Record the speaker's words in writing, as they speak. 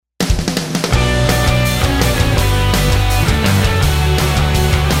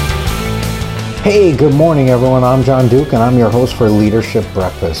Hey, good morning, everyone. I'm John Duke, and I'm your host for Leadership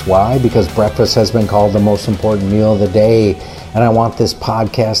Breakfast. Why? Because breakfast has been called the most important meal of the day, and I want this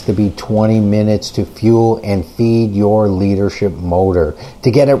podcast to be 20 minutes to fuel and feed your leadership motor,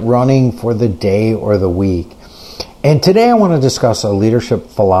 to get it running for the day or the week. And today I want to discuss a leadership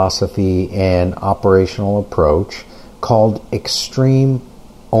philosophy and operational approach called Extreme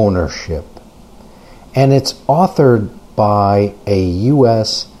Ownership. And it's authored by a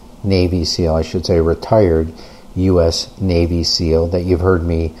U.S. Navy SEAL, I should say retired U.S. Navy SEAL that you've heard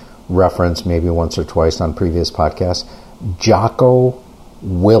me reference maybe once or twice on previous podcasts, Jocko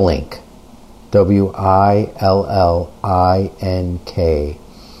Willink, Willink.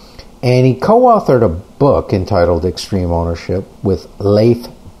 And he co-authored a book entitled Extreme Ownership with Leif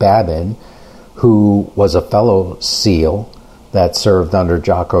Babin, who was a fellow SEAL that served under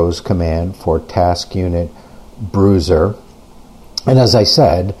Jocko's command for Task Unit Bruiser. And as I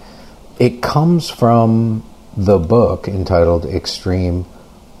said, it comes from the book entitled Extreme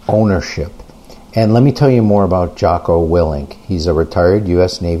Ownership. And let me tell you more about Jocko Willink. He's a retired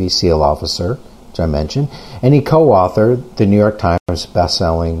U.S. Navy SEAL officer, which I mentioned, and he co-authored the New York Times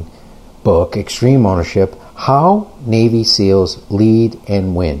best-selling book, Extreme Ownership, How Navy SEALs Lead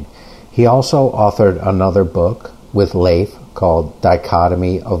and Win. He also authored another book with Leif called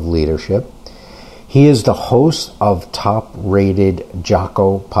Dichotomy of Leadership. He is the host of top-rated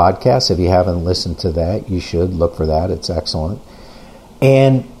Jocko podcast. If you haven't listened to that, you should look for that. It's excellent.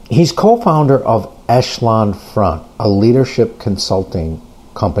 And he's co-founder of Echelon Front, a leadership consulting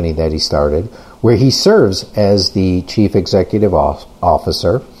company that he started, where he serves as the chief executive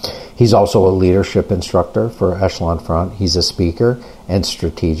officer. He's also a leadership instructor for Echelon Front. He's a speaker and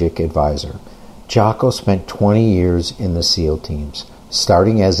strategic advisor. Jocko spent 20 years in the SEAL teams,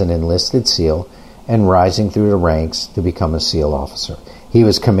 starting as an enlisted SEAL and rising through the ranks to become a SEAL officer. He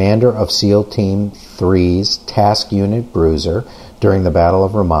was commander of SEAL Team 3's Task Unit Bruiser during the Battle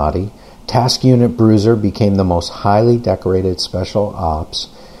of Ramadi. Task Unit Bruiser became the most highly decorated special ops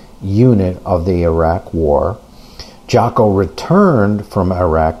unit of the Iraq War. Jocko returned from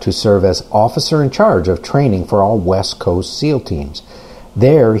Iraq to serve as officer in charge of training for all West Coast SEAL teams.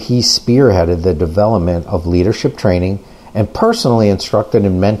 There, he spearheaded the development of leadership training and personally instructed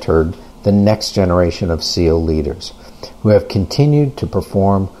and mentored the next generation of SEAL leaders who have continued to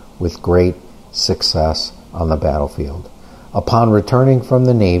perform with great success on the battlefield. Upon returning from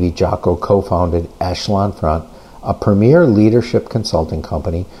the Navy, Jocko co-founded Echelon Front, a premier leadership consulting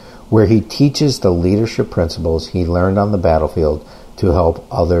company where he teaches the leadership principles he learned on the battlefield to help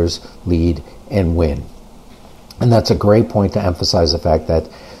others lead and win. And that's a great point to emphasize the fact that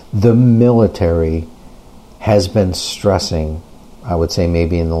the military has been stressing, I would say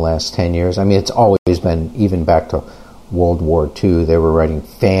maybe in the last 10 years. I mean, it's always been, even back to World War II, they were writing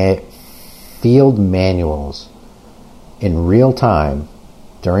field manuals in real time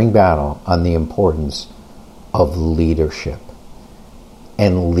during battle on the importance of leadership.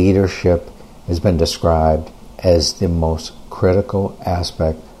 And leadership has been described as the most critical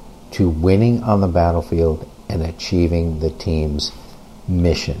aspect to winning on the battlefield and achieving the team's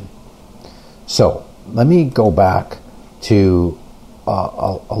mission. So, let me go back to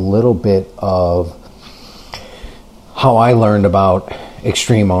a little bit of how I learned about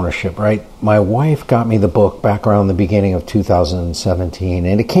extreme ownership, right? My wife got me the book back around the beginning of 2017,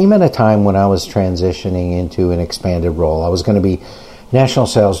 and it came at a time when I was transitioning into an expanded role. I was going to be National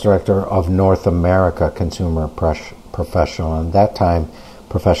Sales Director of North America Consumer Professional, and at that time,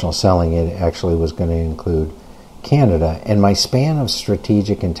 professional selling, it actually was going to include Canada, and my span of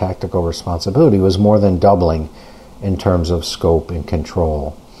strategic and tactical responsibility was more than doubling in terms of scope and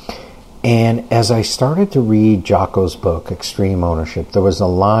control. And as I started to read Jocko's book, Extreme Ownership, there was a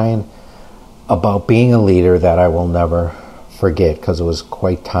line about being a leader that I will never forget because it was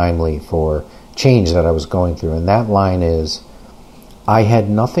quite timely for change that I was going through. And that line is, I had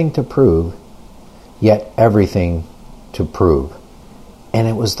nothing to prove, yet everything to prove. And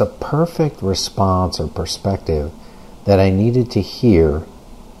it was the perfect response or perspective that I needed to hear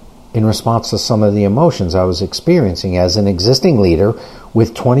in response to some of the emotions I was experiencing as an existing leader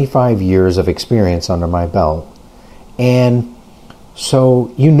with 25 years of experience under my belt. And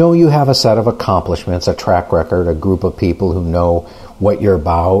so you have a set of accomplishments, a track record, a group of people who know what you're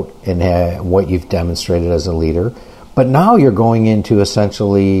about and what you've demonstrated as a leader. But now you're going into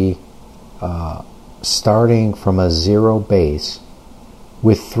essentially starting from a zero base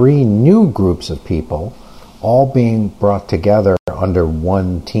with 3 new groups of people all being brought together under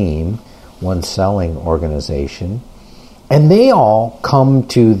one team, one selling organization, and they all come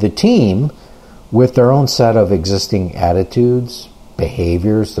to the team with their own set of existing attitudes,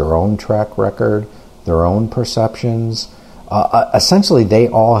 behaviors, their own track record, their own perceptions. Essentially, they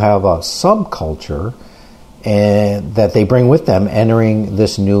all have a subculture and that they bring with them entering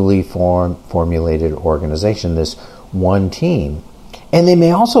this newly formulated organization, this one team. And they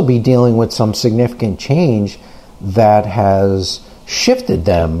may also be dealing with some significant change that has shifted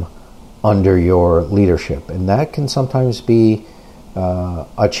them under your leadership. And that can sometimes be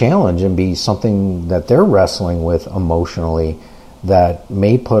a challenge and be something that they're wrestling with emotionally that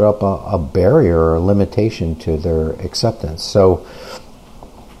may put up a barrier or a limitation to their acceptance. So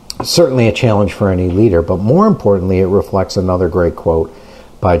certainly a challenge for any leader, but more importantly, it reflects another great quote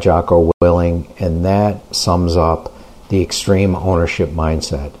by Jocko Willink, and that sums up the extreme ownership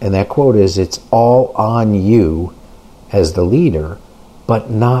mindset. And that quote is, "It's all on you as the leader, but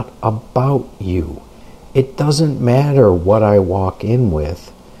not about you. It doesn't matter what I walk in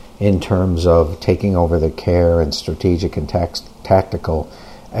with in terms of taking over the care and strategic and tactical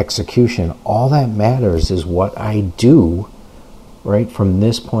execution. All that matters is what I do right from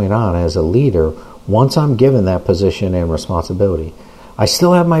this point on as a leader once I'm given that position and responsibility. I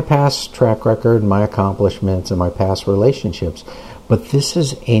still have my past track record, my accomplishments, and my past relationships, but this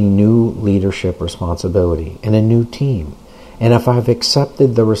is a new leadership responsibility and a new team. And if I've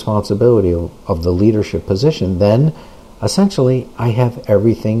accepted the responsibility of the leadership position, then essentially I have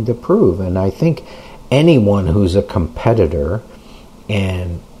everything to prove." And I think anyone who's a competitor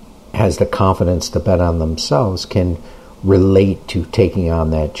and has the confidence to bet on themselves can relate to taking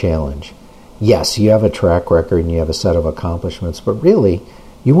on that challenge. Yes, you have a track record and you have a set of accomplishments, but really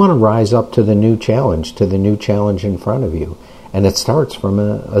you want to rise up to the new challenge, in front of you. And it starts from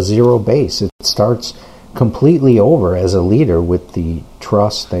a zero base. It starts completely over as a leader with the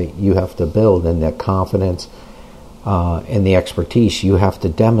trust that you have to build and that confidence and the expertise you have to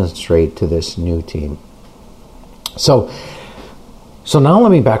demonstrate to this new team. So now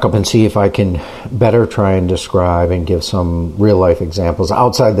let me back up and see if I can better try and describe and give some real-life examples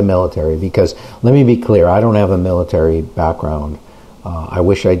outside the military, because let me be clear, I don't have a military background. I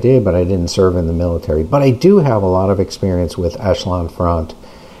wish I did, but I didn't serve in the military. But I do have a lot of experience with Echelon Front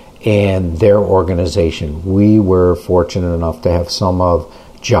and their organization. We were fortunate enough to have some of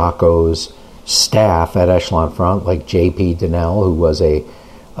Jocko's staff at Echelon Front, like J.P. Donnell, who was a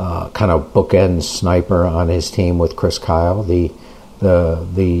kind of bookend sniper on his team with Chris Kyle, the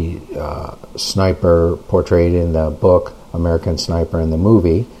sniper portrayed in the book American Sniper in the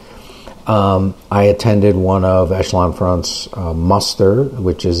movie. I attended one of Echelon Front's Muster,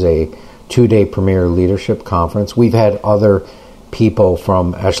 which is a 2-day premier leadership conference. We've had other people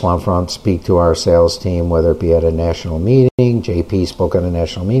from Echelon Front speak to our sales team, whether it be at a national meeting. JP spoke at a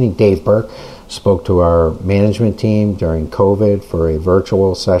national meeting. Dave Burke spoke to our management team during COVID for a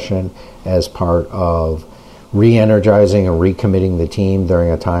virtual session as part of re-energizing and recommitting the team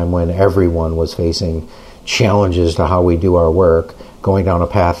during a time when everyone was facing challenges to how we do our work, going down a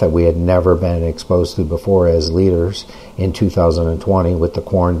path that we had never been exposed to before as leaders in 2020 with the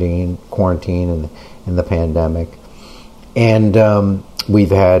quarantine and the pandemic. And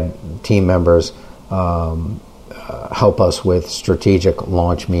we've had team members help us with strategic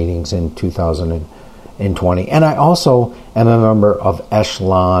launch meetings in 2020. And I also am a member of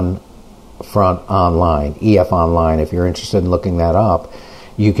Echelon Front Online, EF Online. If you're interested in looking that up,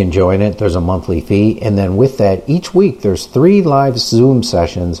 you can join it. There's a monthly fee. And then with that, each week there's 3 live Zoom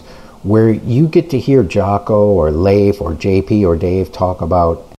sessions where you get to hear Jocko or Leif or JP or Dave talk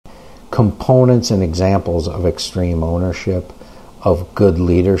about components and examples of extreme ownership, of good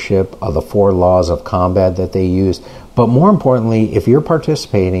leadership, of the 4 laws of combat that they use. But more importantly, if you're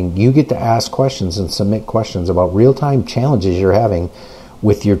participating, you get to ask questions and submit questions about real-time challenges you're having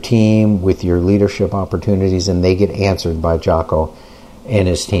with your team, with your leadership opportunities, and they get answered by Jocko and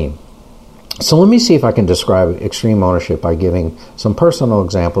his team. So let me see if I can describe extreme ownership by giving some personal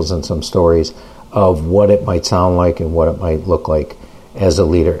examples and some stories of what it might sound like and what it might look like as a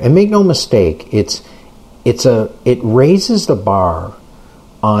leader. And make no mistake, it raises the bar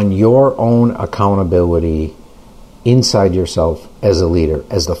on your own accountability inside yourself as a leader,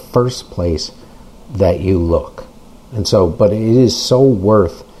 as the first place that you look. And so, but it is so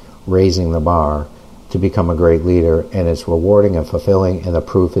worth raising the bar to become a great leader, and it's rewarding and fulfilling, and the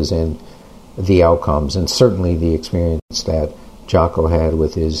proof is in the outcomes, and certainly the experience that Jocko had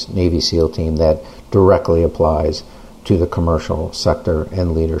with his Navy SEAL team that directly applies to the commercial sector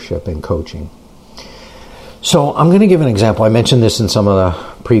and leadership and coaching. So I'm going to give an example. I mentioned this in some of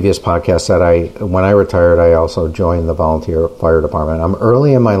the previous podcasts that when I retired, I also joined the volunteer fire department. I'm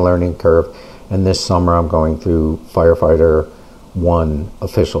early in my learning curve, and this summer I'm going through Firefighter 1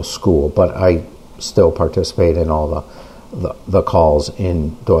 official school, but I still participate in all the the calls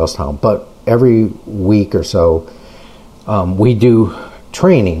in Doylestown. But every week or so, we do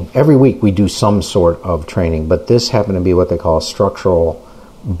training. Every week we do some sort of training, but this happened to be what they call a structural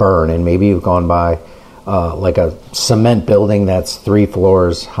burn. And maybe you've gone by like a cement building that's 3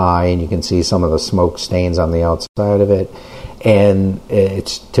 floors high, and you can see some of the smoke stains on the outside of it. And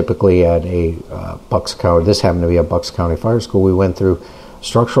it's typically at a Bucks County. This happened to be a Bucks County Fire School. We went through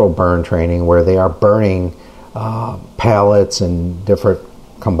structural burn training where they are burning pallets and different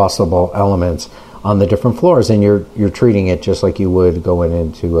combustible elements on the different floors, and you're treating it just like you would going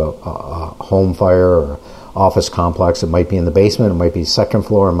into a home fire or office complex. It might be in the basement, it might be second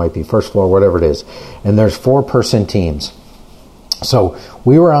floor, it might be first floor, whatever it is. And there's 4-person teams. So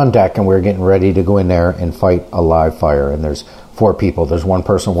we were on deck and we were getting ready to go in there and fight a live fire. And there's 4 people. There's one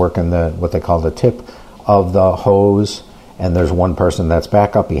person working what they call the tip of the hose, and there's one person that's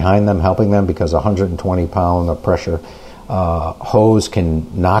back up behind them helping them, because 120 pound of pressure hose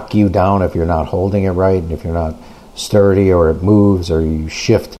can knock you down if you're not holding it right, and if you're not sturdy, or it moves, or you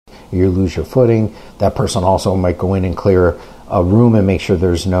shift, you lose your footing. That person also might go in and clear a room and make sure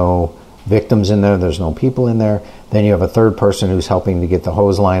there's no victims in there, there's no people in there. Then you have a third person who's helping to get the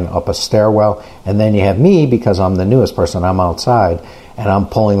hose line up a stairwell, and then you have me, because I'm the newest person. I'm outside and I'm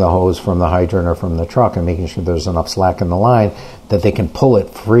pulling the hose from the hydrant or from the truck and making sure there's enough slack in the line that they can pull it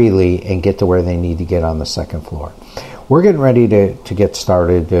freely and get to where they need to get on the second floor. We're getting ready to get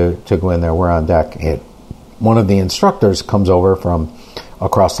started to go in there. We're on deck, and one of the instructors comes over from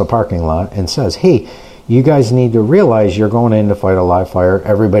across the parking lot and says, "Hey, you guys need to realize you're going in to fight a live fire.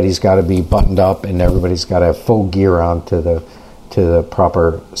 Everybody's got to be buttoned up, and everybody's got to have full gear on to the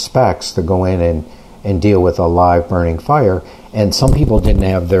proper specs to go in and deal with a live burning fire. And some people didn't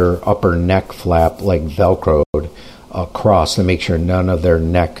have their upper neck flap like Velcroed across to make sure none of their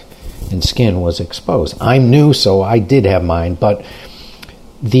neck and skin was exposed. I'm new, so I did have mine, but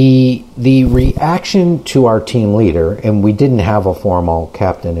the reaction to our team leader, and we didn't have a formal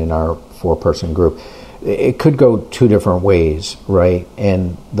captain in our 4-person group, it could go 2 different ways, right?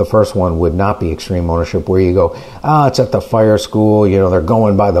 And the first one would not be extreme ownership, where you go, it's at the fire school, they're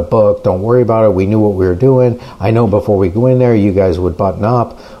going by the book, don't worry about it, we knew what we were doing, I know before we go in there you guys would button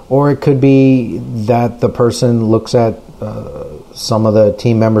up. Or it could be that the person looks at some of the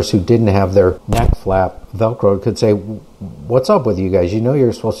team members who didn't have their neck flap Velcroed, could say, what's up with you guys?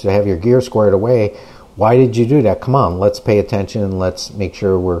 You're supposed to have your gear squared away. Why did you do that? Come on, let's pay attention. Let's make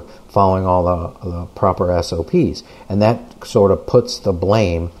sure we're following all the proper SOPs. And that sort of puts the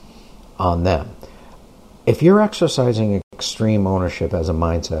blame on them. If you're exercising extreme ownership as a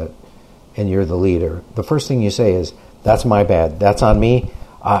mindset and you're the leader, the first thing you say is, that's my bad. That's on me.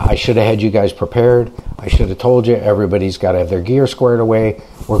 I should have had you guys prepared. I should have told you everybody's got to have their gear squared away.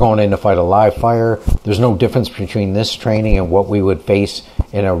 We're going in to fight a live fire. There's no difference between this training and what we would face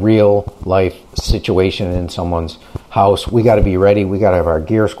in a real life situation in someone's house. We got to be ready. We got to have our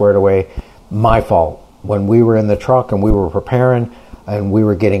gear squared away. My fault. When we were in the truck and we were preparing and we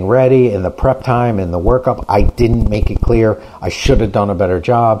were getting ready in the prep time and the workup, I didn't make it clear. I should have done a better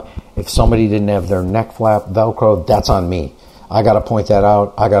job. If somebody didn't have their neck flap Velcro, that's on me. I got to point that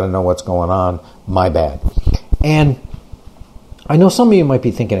out. I got to know what's going on. My bad. And I know some of you might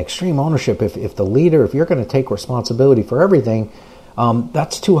be thinking extreme ownership. If the leader, if you're going to take responsibility for everything,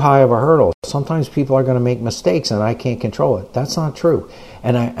 that's too high of a hurdle. Sometimes people are going to make mistakes and I can't control it. That's not true.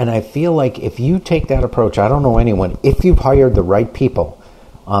 And I feel like if you take that approach, I don't know anyone, if you've hired the right people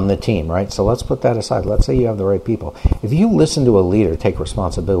on the team, right? So let's put that aside. Let's say you have the right people. If you listen to a leader take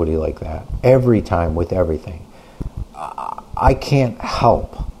responsibility like that every time with everything, I can't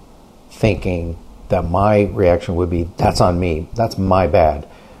help thinking that my reaction would be, that's on me. That's my bad.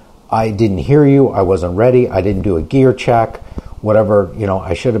 I didn't hear you. I wasn't ready. I didn't do a gear check. Whatever,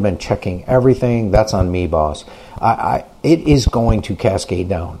 I should have been checking everything. That's on me, boss. It is going to cascade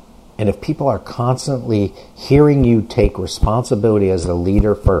down. And if people are constantly hearing you take responsibility as the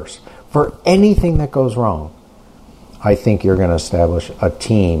leader first for anything that goes wrong, I think you're going to establish a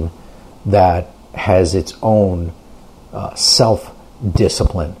team that has its own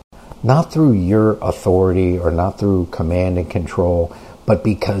self-discipline, not through your authority or not through command and control, but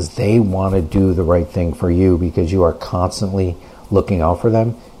because they want to do the right thing for you, because you are constantly looking out for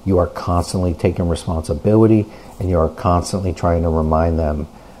them, you are constantly taking responsibility, and you are constantly trying to remind them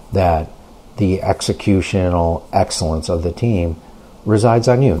that the executional excellence of the team resides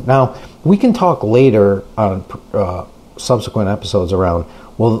on you. Now, we can talk later on subsequent episodes around,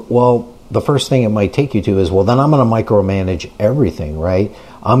 well, the first thing it might take you to is, well, then I'm going to micromanage everything, right?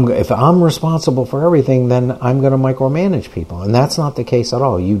 If I'm responsible for everything, then I'm going to micromanage people. And that's not the case at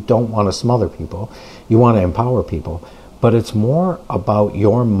all. You don't want to smother people. You want to empower people. but it's more about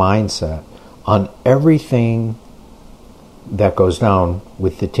your mindset on everything that goes down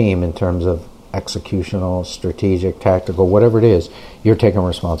with the team in terms of executional, strategic, tactical, whatever it is. You're taking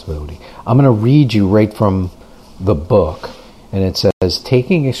responsibility. I'm going to read you right from the book, and it says,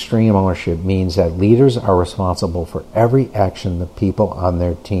 taking extreme ownership means that leaders are responsible for every action the people on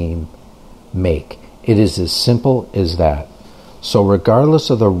their team make. It is as simple as that. So regardless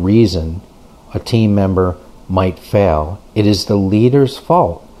of the reason a team member might fail, it is the leader's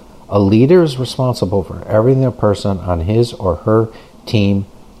fault. A leader is responsible for everything a person on his or her team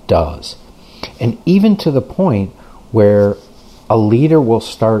does. And even to the point where a leader will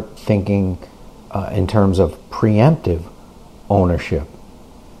start thinking in terms of preemptive ownership.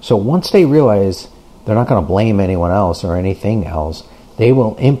 So once they realize they're not going to blame anyone else or anything else, they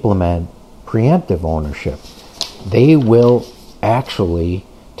will implement preemptive ownership. They will actually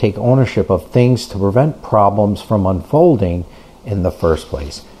take ownership of things to prevent problems from unfolding in the first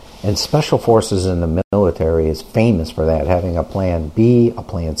place. And special forces in the military is famous for that, having a plan B, a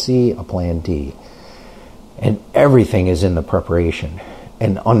plan C, a plan D. And everything is in the preparation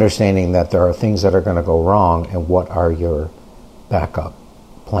and understanding that there are things that are going to go wrong and what are your backup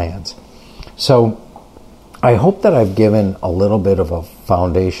plans. So I hope that I've given a little bit of a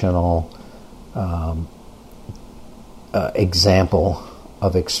foundational example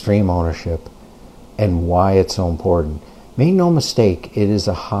of extreme ownership and why it's so important. Make no mistake, it is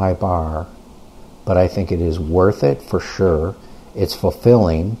a high bar, but I think it is worth it for sure. It's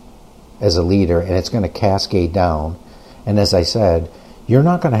fulfilling as a leader, and it's going to cascade down. And as I said, you're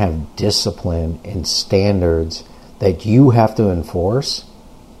not going to have discipline and standards that you have to enforce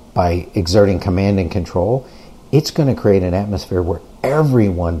by exerting command and control. It's going to create an atmosphere where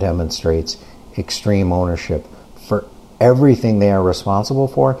everyone demonstrates extreme ownership for everything they are responsible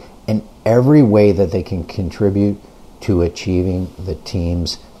for and every way that they can contribute to achieving the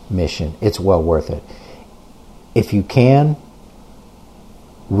team's mission. It's well worth it. If you can,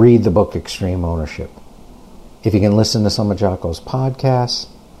 read the book Extreme Ownership. If you can listen to some of Jocko's podcasts,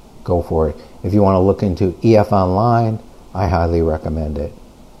 go for it. If you want to look into EF Online, I highly recommend it.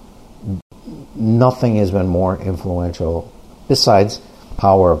 Nothing has been more influential besides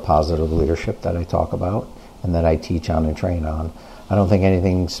Power of Positive Leadership that I talk about and that I teach on and train on. I don't think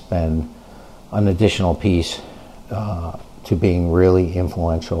anything's been an additional piece to being really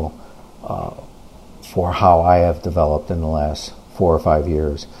influential for how I have developed in the last 4 or 5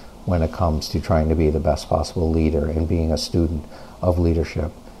 years when it comes to trying to be the best possible leader and being a student of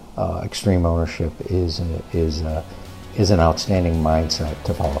leadership. Extreme ownership is an outstanding mindset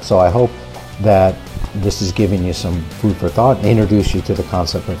to follow. So I hope that this has given you some food for thought and introduced you to the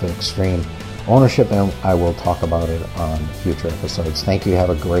concept of extreme ownership, and I will talk about it on future episodes. Thank you.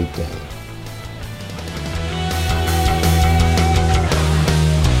 Have a great day.